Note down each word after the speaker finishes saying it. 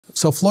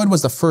So Floyd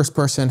was the first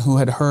person who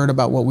had heard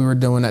about what we were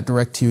doing at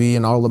DirecTV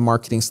and all the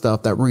marketing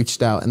stuff that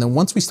reached out. And then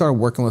once we started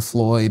working with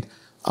Floyd,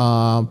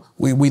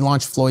 we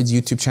launched Floyd's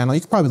YouTube channel.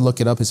 You could probably look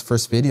it up, his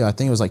first video. I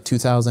think it was like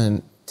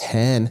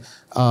 2010.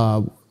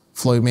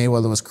 Floyd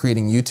Mayweather was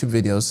creating YouTube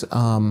videos.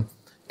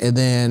 And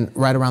then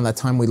right around that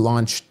time, we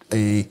launched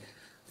a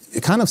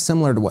kind of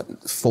similar to what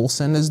Full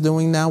Send is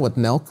doing now with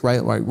NELK,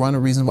 right? Like one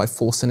of the reasons why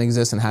Full Send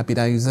exists and Happy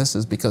Dad exists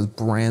is because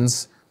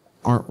brands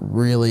aren't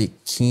really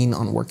keen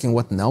on working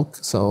with NELK.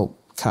 So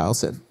Kyle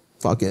said,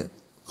 fuck it,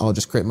 I'll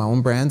just create my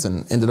own brands,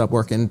 and ended up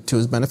working to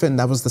his benefit. And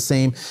that was the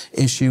same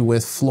issue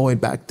with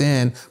Floyd back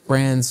then.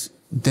 Brands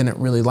didn't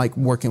really like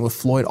working with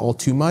Floyd all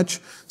too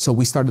much. So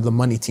we started the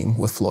Money Team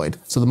with Floyd.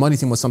 So the Money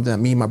Team was something that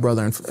me, my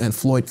brother, and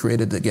Floyd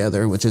created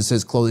together, which is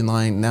his clothing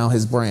line, now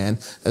his brand.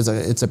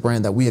 It's a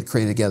brand that we had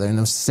created together. And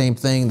it was the same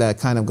thing that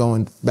kind of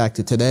going back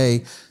to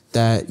today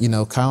that, you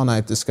know, Kyle and I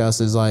have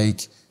discussed is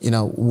like, you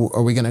know,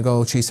 are we going to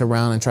go chase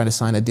around and try to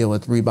sign a deal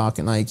with Reebok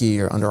and Nike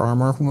or Under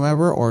Armour or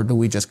whomever, or do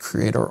we just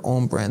create our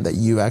own brand that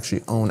you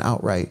actually own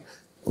outright,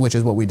 which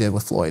is what we did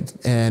with Floyd.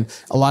 And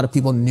a lot of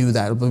people knew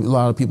that. A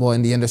lot of people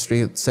in the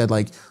industry said,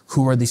 like,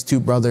 who are these two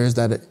brothers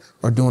that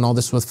are doing all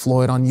this with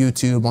Floyd on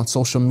YouTube, on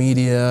social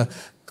media,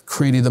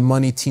 creating the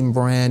Money Team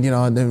brand, you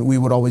know, and then we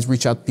would always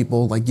reach out to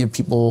people, like give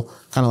people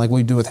kind of like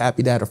we do with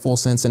Happy Dad or Full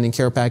Send, sending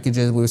care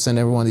packages. We would send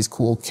everyone these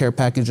cool care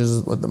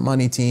packages with the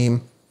Money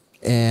Team.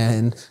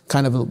 And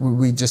kind of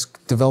we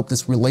just developed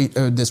this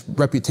this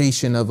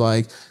reputation of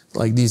like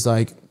these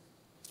like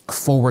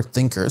forward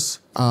thinkers,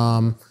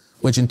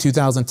 which in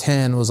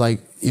 2010 was like,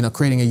 you know,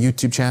 creating a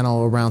YouTube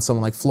channel around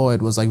someone like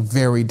Floyd was like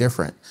very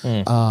different.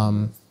 Back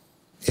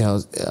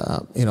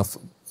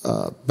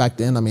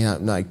then, I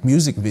mean, like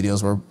music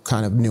videos were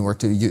kind of newer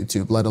to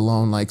YouTube, let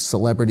alone like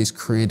celebrities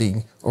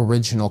creating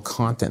original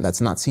content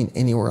that's not seen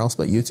anywhere else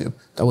but YouTube.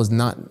 That was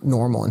not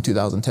normal in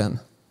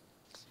 2010.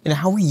 And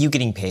how were you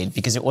getting paid?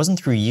 Because it wasn't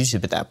through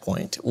YouTube at that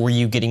point. Were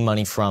you getting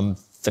money from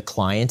the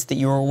client that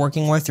you were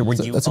working with, or were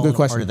you owning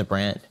part of the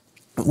brand?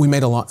 We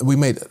made a lot. We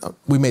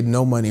made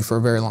no money for a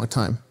very long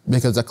time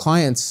because the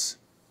clients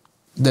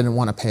didn't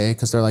want to pay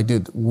because they're like,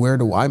 dude, where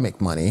do I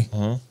make money?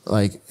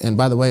 Like, and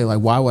by the way, like,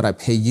 why would I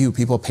pay you?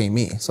 People pay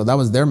me. So that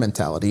was their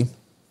mentality.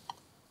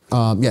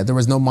 Yeah, there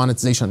was no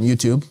monetization on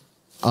YouTube.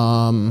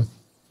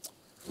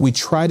 We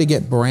try to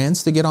get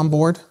brands to get on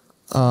board.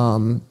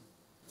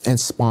 And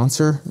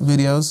sponsor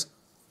videos.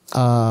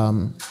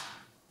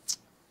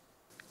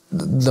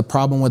 The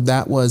problem with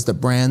that was the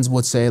brands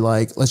would say,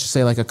 like, let's just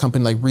say like a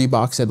company like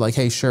Reebok said, like,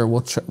 hey, sure,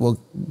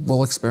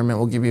 we'll experiment.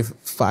 We'll give you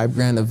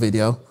 $5,000 a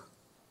video,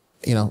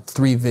 you know,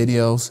 3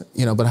 videos,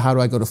 you know, but how do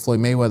I go to Floyd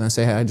Mayweather and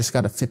say, hey, I just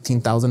got a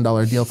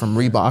 $15,000 deal from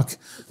Reebok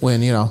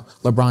when, you know,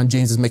 LeBron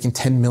James is making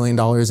 $10 million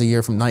a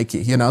year from Nike,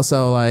 you know?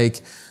 So I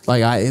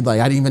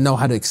didn't even know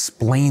how to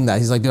explain that.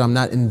 He's like, dude, I'm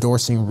not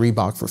endorsing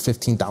Reebok for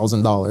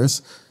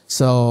 $15,000.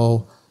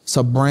 So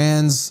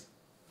brands,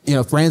 you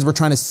know, brands were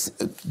trying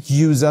to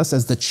use us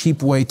as the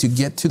cheap way to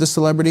get to the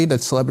celebrity. The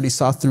celebrity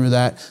saw through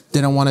that,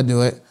 didn't want to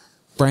do it.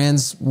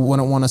 Brands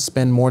wouldn't want to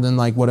spend more than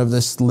like whatever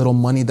this little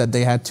money that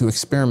they had to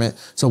experiment.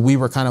 So we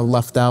were kind of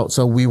left out.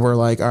 So we were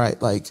like, all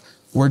right, like,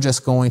 we're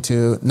just going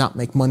to not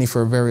make money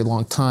for a very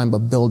long time, but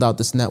build out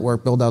this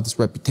network, build out this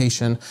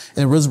reputation.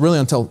 And it was really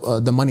until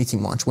the Money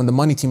Team launched. When the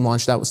Money Team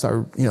launched, that was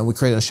started, you know, we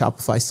created a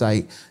Shopify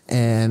site,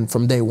 and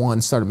from day one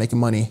started making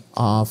money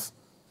off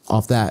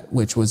that,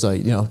 which was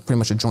you know, pretty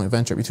much a joint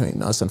venture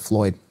between us and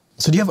Floyd.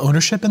 So do you have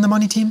ownership in the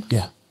Money Team?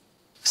 Yeah.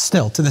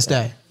 Still to this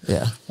day?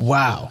 Yeah.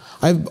 Wow.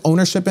 I have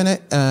ownership in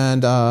it,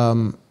 and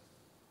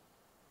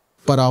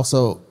but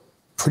also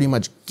pretty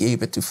much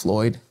gave it to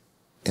Floyd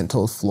and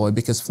told Floyd,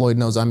 because Floyd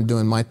knows I'm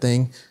doing my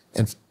thing,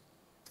 and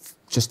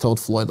just told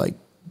Floyd, like,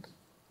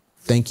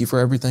 thank you for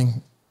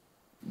everything.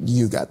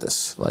 You got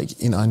this.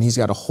 Like, you know, and he's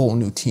got a whole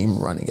new team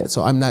running it.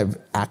 So I'm not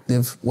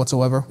active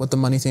whatsoever with the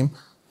Money Team.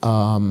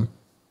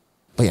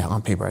 But yeah,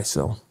 on paper, I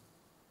still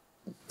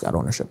got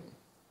ownership.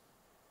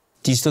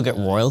 Do you still get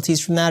royalties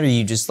from that, or are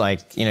you just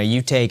like, you know,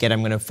 you take it, I'm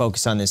going to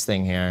focus on this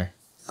thing here?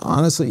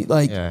 Honestly,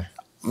 like,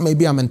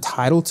 maybe I'm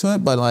entitled to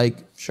it, but like,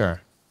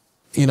 sure,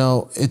 you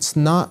know, it's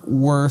not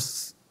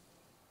worth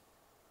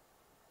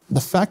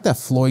the fact that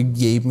Floyd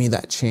gave me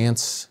that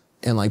chance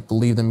and like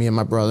believed in me and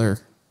my brother,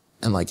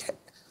 and like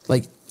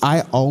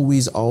I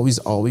always,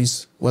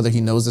 whether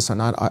he knows this or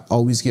not, I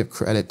always give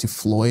credit to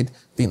Floyd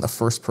being the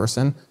first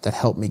person that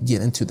helped me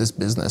get into this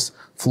business.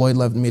 Floyd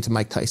led me to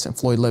Mike Tyson.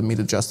 Floyd led me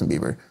to Justin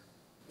Bieber.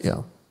 You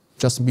know,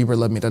 Justin Bieber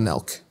led me to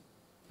NELK.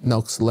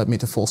 NELK led me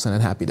to Full Send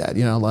and Happy Dad.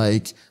 You know,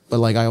 like, but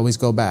like I always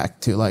go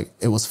back to like,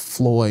 it was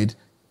Floyd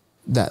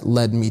that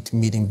led me to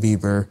meeting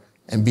Bieber,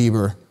 and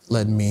Bieber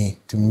led me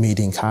to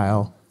meeting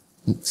Kyle,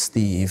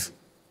 Steve,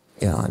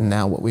 you know, and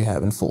now what we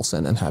have in Full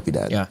Send and Happy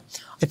Dad. Yeah.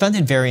 I found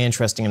it very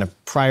interesting in a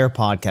prior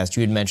podcast,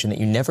 you had mentioned that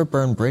you never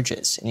burn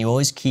bridges and you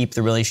always keep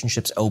the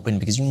relationships open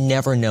because you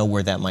never know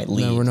where that might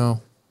lead. Never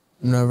know.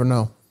 Never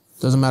know.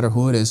 Doesn't matter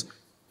who it is.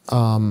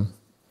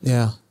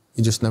 Yeah,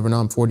 you just never know.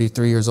 I'm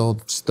 43 years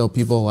old. Still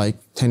people like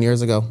 10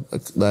 years ago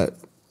that,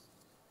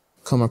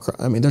 come across.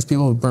 I mean, there's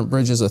people who burnt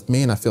bridges with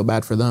me, and I feel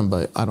bad for them,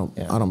 but I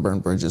don't burn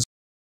bridges